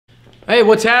Hey,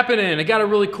 what's happening? I got a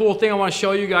really cool thing I want to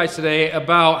show you guys today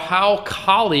about how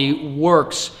Kali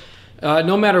works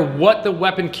no matter what the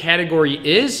weapon category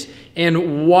is,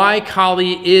 and why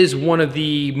Kali is one of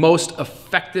the most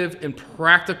effective and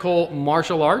practical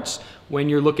martial arts when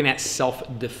you're looking at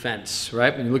self-defense,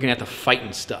 right? When you're looking at the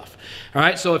fighting stuff. All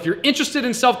right, so if you're interested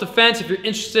in self-defense, if you're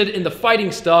interested in the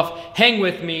fighting stuff, hang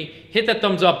with me, hit that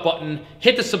thumbs up button,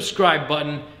 hit the subscribe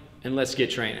button, and let's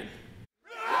get training.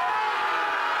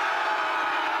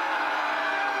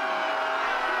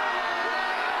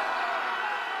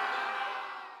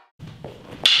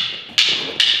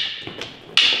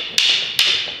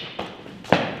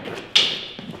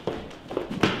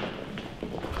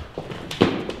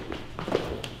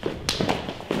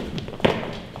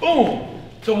 Boom!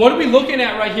 So what are we looking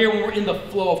at right here when we're in the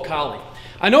flow of Kali?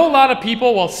 I know a lot of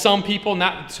people, well, some people,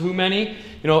 not too many,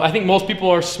 I think most people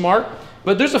are smart,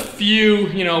 but there's a few,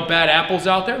 bad apples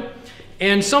out there.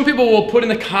 And some people will put in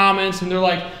the comments and they're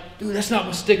like, dude, that's not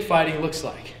what stick fighting looks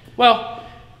like. Well,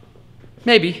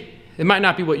 maybe. It might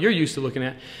not be what you're used to looking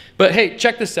at. But hey,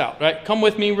 check this out, right? Come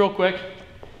with me real quick.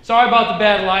 Sorry about the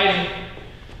bad lighting,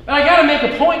 but I gotta make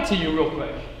a point to you real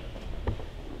quick.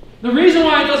 The reason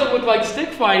why it doesn't look like stick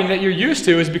fighting that you're used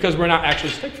to is because we're not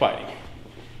actually stick fighting.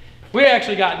 We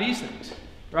actually got these things,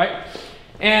 right?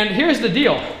 And here's the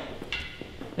deal,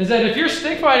 is that if you're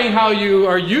stick fighting how you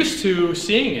are used to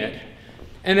seeing it,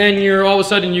 and then all of a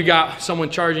sudden you got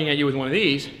someone charging at you with one of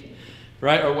these,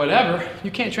 right, or whatever, you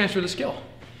can't transfer the skill.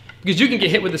 Because you can get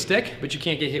hit with the stick, but you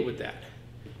can't get hit with that,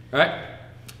 right?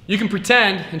 You can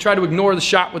pretend and try to ignore the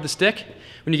shot with the stick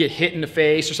when you get hit in the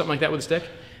face or something like that with a stick.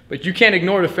 But you can't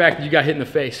ignore the fact that you got hit in the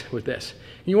face with this.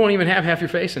 You won't even have half your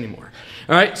face anymore.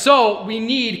 All right, so we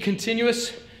need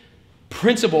continuous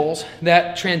principles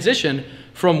that transition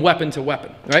from weapon to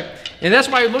weapon, right? And that's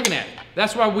why you're looking at it.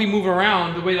 That's why we move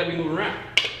around the way that we move around.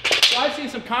 So I've seen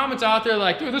some comments out there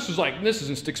like, dude, this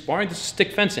isn't stick sparring, this is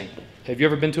stick fencing. Have you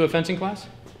ever been to a fencing class?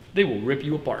 They will rip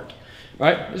you apart,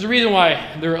 right? There's a reason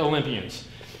why they're Olympians.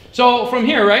 So from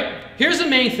here, right, here's the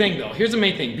main thing though, here's the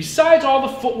main thing. Besides all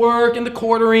the footwork and the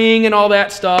quartering and all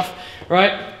that stuff,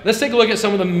 right, let's take a look at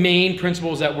some of the main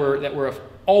principles that we're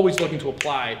always looking to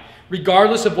apply,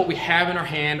 regardless of what we have in our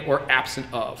hand or absent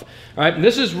of, all right? And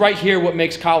this is right here what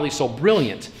makes Kali so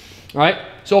brilliant, all right?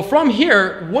 So from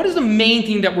here, what is the main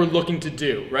thing that we're looking to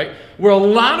do, right? Where a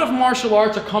lot of martial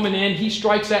arts are coming in, he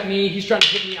strikes at me, he's trying to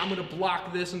hit me, I'm gonna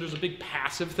block this, and there's a big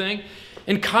passive thing.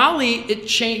 In Kali,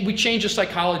 we change the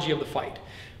psychology of the fight.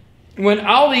 When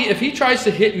Ali, if he tries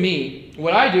to hit me,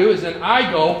 what I do is then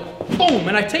I go, boom,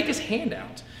 and I take his hand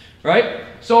out, right?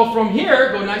 So from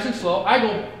here, go nice and slow, I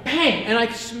go bang, and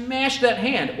I smash that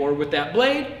hand, or with that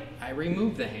blade, I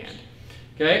remove the hand.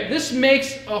 Okay, this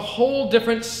makes a whole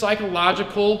different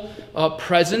psychological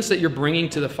presence that you're bringing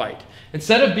to the fight.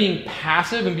 Instead of being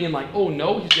passive and being like, oh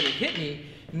no, he's gonna hit me,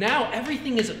 now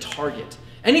everything is a target.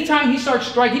 Anytime he starts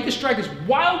striking, he can strike as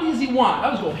wildly as he wants. I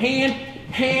just go hand,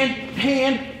 hand,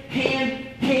 hand, hand,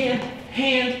 hand,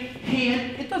 hand,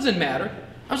 hand. It doesn't matter.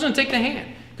 I'm just gonna take the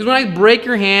hand. Because when I break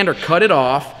your hand or cut it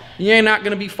off, you're not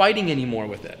gonna be fighting anymore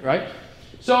with it, right?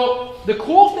 So the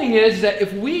cool thing is that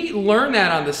if we learn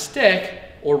that on the stick,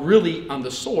 or really on the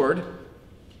sword,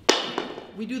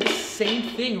 we do the same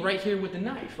thing right here with the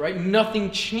knife, right?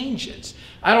 Nothing changes.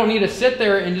 I don't need to sit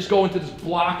there and just go into this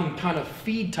block and kind of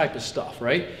feed type of stuff,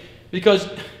 right? Because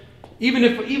even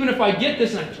if I get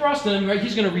this and I thrust him, right,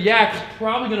 he's gonna react, he's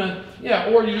probably gonna,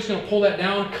 or you're just gonna pull that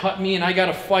down, cut me, and I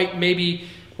gotta fight maybe,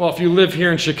 well, if you live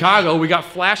here in Chicago, we got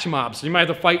flash mobs, so you might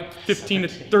have to fight 15 to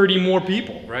 30 more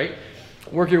people, right?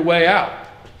 Work your way out.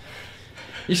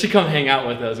 You should come hang out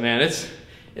with us, man.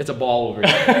 It's a ball over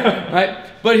here, right?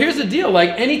 But here's the deal, like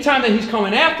anytime that he's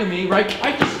coming after me, right,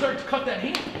 I just start to cut that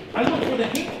hand. I look for the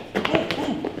hand,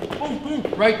 boom, boom, boom,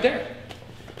 boom, right there.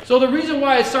 So the reason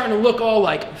why it's starting to look all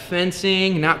like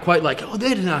fencing, not quite like, oh,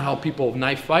 that is not how people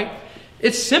knife fight.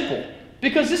 It's simple,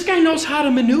 because this guy knows how to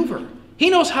maneuver. He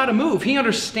knows how to move. He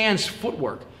understands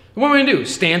footwork. What am I gonna do?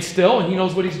 Stand still and he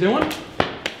knows what he's doing?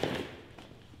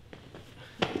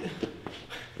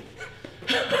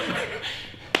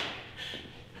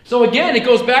 So again, it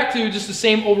goes back to just the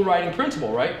same overriding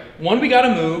principle, right? One, we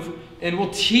gotta move, and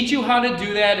we'll teach you how to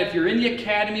do that. If you're in the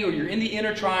academy or you're in the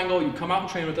inner triangle, you come out and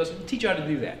train with us, we'll teach you how to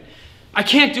do that. I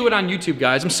can't do it on YouTube,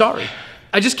 guys, I'm sorry.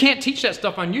 I just can't teach that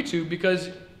stuff on YouTube because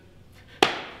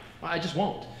I just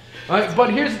won't. All right?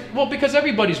 But because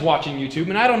everybody's watching YouTube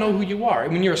and I don't know who you are.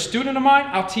 When you're a student of mine,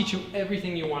 I'll teach you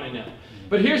everything you wanna know.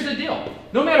 But here's the deal.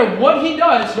 No matter what he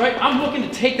does, right, I'm looking to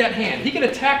take that hand. He can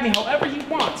attack me however he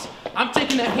wants. I'm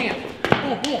taking that hand.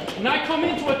 Boom, boom. When I come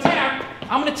in to attack,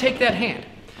 I'm going to take that hand.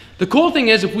 The cool thing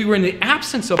is if we were in the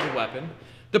absence of a weapon,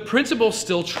 the principle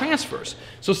still transfers.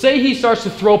 So say he starts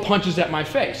to throw punches at my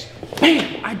face.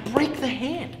 Bam! I break the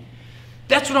hand.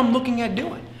 That's what I'm looking at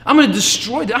doing. I'm going to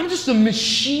destroy that. I'm just a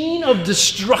machine of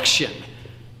destruction.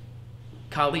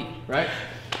 Kali, right?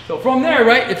 So from there,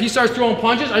 right, if he starts throwing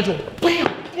punches, I just go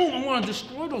bam, boom, I want to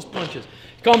destroy those punches.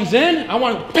 Comes in, I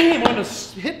want to bam, I want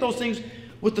to hit those things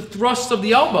with the thrust of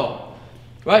the elbow.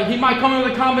 Right? He might come in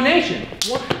with a combination.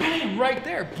 Bam, right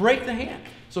there, break the hand.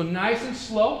 So nice and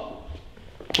slow.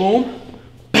 Boom,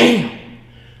 bam,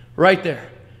 right there.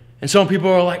 And some people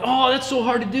are like, oh, that's so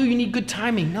hard to do. You need good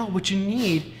timing. No, what you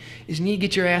need is you need to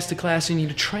get your ass to class and you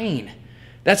need to train.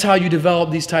 That's how you develop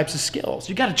these types of skills.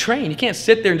 You got to train. You can't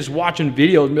sit there and just watching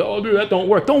videos and be, oh, dude, that don't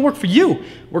work. Don't work for you.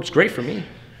 It works great for me,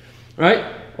 right?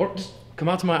 Or just come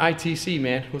out to my ITC,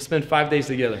 man. We'll spend 5 days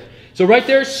together. So right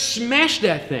there, smash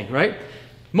that thing, right?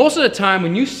 Most of the time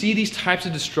when you see these types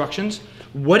of destructions,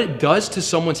 what it does to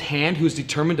someone's hand who's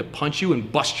determined to punch you and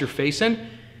bust your face in,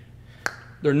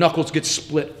 their knuckles get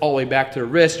split all the way back to the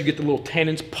wrist. You get the little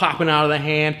tendons popping out of the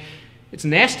hand. It's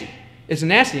nasty. It's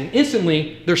nasty. And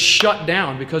instantly, they're shut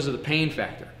down because of the pain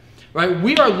factor. Right?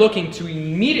 We are looking to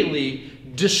immediately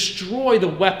destroy the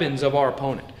weapons of our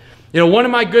opponent. You know, one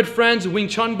of my good friends, a Wing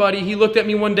Chun buddy, he looked at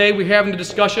me one day, we were having a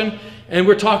discussion, and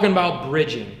we're talking about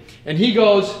bridging. And he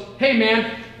goes, hey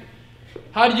man,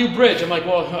 how do you bridge? I'm like,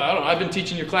 well, I don't know. I've been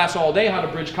teaching your class all day how to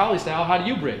bridge Kali style. How do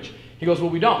you bridge? He goes,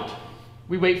 well, we don't.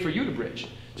 We wait for you to bridge. So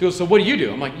he goes, so what do you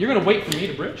do? I'm like, you're going to wait for me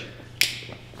to bridge?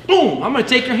 Boom, I'm going to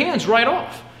take your hands right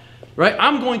off. Right?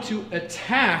 I'm going to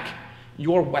attack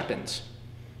your weapons.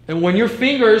 And when your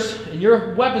fingers and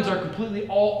your weapons are completely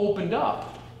all opened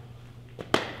up,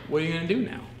 what are you going to do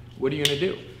now? What are you going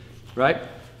to do? Right?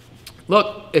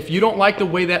 Look, if you don't like the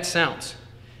way that sounds,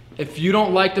 if you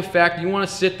don't like the fact that you want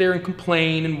to sit there and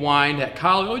complain and whine that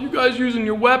Kali, oh, you guys using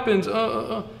your weapons,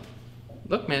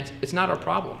 look, man, it's not our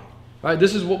problem. Right?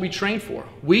 This is what we train for.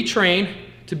 We train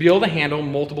to be able to handle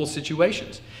multiple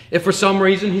situations. If for some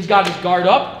reason he's got his guard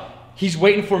up, he's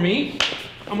waiting for me,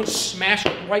 I'm going to smash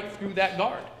right through that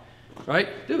guard.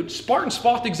 Right? Dude, Spartans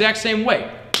fought the exact same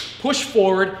way. Push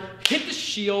forward, hit the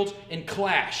shields, and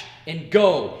clash, and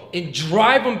go, and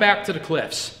drive them back to the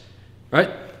cliffs. Right?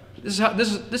 This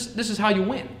is how you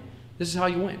win. This is how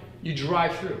you win. You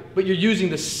drive through. But you're using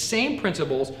the same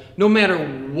principles no matter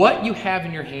what you have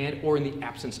in your hand or in the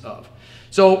absence of.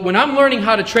 So when I'm learning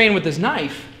how to train with this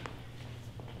knife,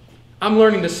 I'm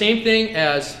learning the same thing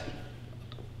as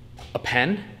a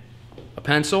pen, a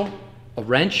pencil, a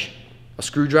wrench, a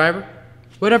screwdriver,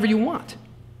 whatever you want.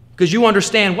 Because you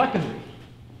understand weaponry.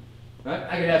 Right?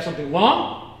 I could have something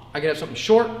long, I could have something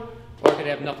short, or I could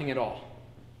have nothing at all.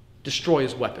 Destroy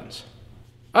his weapons.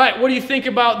 All right, what do you think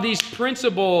about these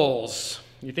principles?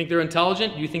 You think they're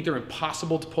intelligent? Do you think they're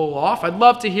impossible to pull off? I'd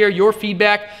love to hear your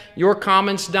feedback, your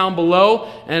comments down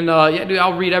below, and yeah, dude,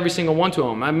 I'll read every single one to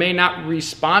them. I may not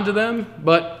respond to them,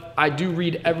 but I do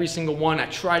read every single one. I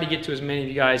try to get to as many of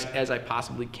you guys as I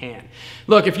possibly can.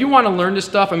 Look, if you want to learn this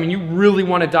stuff, I mean, you really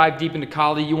want to dive deep into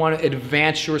Kali, you want to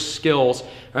advance your skills,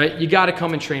 right? You got to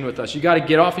come and train with us. You got to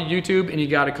get off of YouTube and you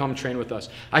got to come train with us.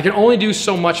 I can only do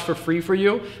so much for free for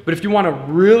you, but if you want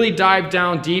to really dive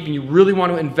down deep and you really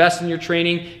want to invest in your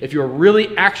training, if you're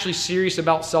really actually serious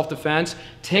about self-defense,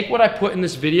 take what I put in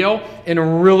this video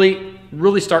and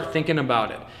really start thinking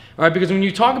about it. All right, because when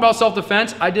you talk about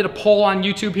self-defense, I did a poll on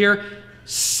YouTube here.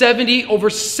 Over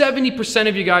 70%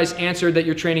 of you guys answered that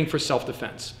you're training for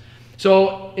self-defense.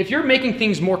 So if you're making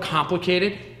things more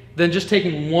complicated than just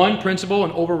taking one principle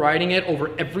and overriding it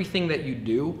over everything that you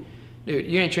do, dude,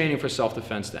 you ain't training for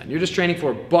self-defense then. You're just training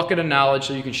for a bucket of knowledge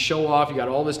so you can show off you got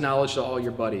all this knowledge to all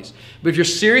your buddies. But if you're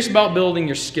serious about building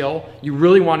your skill, you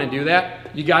really want to do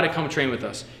that, you got to come train with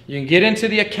us. You can get into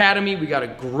the academy. We got a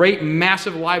great,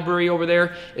 massive library over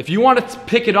there. If you want to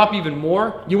pick it up even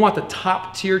more, you want the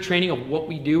top tier training of what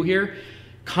we do here,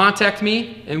 contact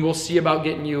me and we'll see about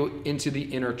getting you into the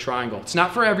inner triangle. It's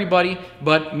not for everybody,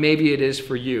 but maybe it is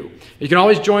for you. You can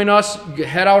always join us. You can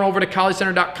head on over to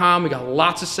KaliCenter.com. We got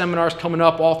lots of seminars coming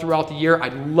up all throughout the year.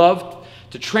 I'd love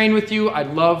to train with you.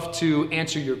 I'd love to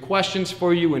answer your questions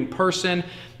for you in person.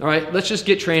 All right, let's just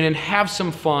get training, have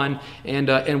some fun,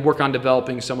 and work on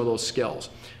developing some of those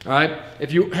skills. All right,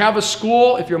 if you have a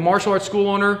school, if you're a martial arts school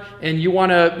owner and you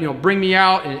want to bring me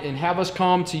out and have us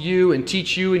come to you and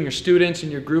teach you and your students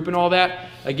and your group and all that,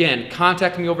 again,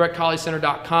 contact me over at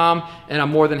KaliCenter.com and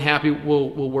I'm more than happy. We'll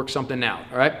work something out.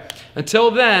 All right,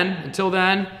 until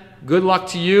then, good luck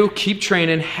to you. Keep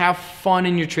training. Have fun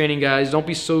in your training, guys. Don't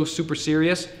be so super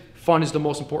serious. Fun is the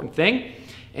most important thing.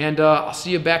 And I'll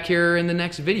see you back here in the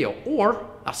next video. Or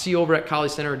I'll see you over at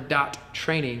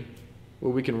collegecenter.training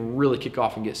where we can really kick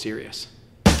off and get serious.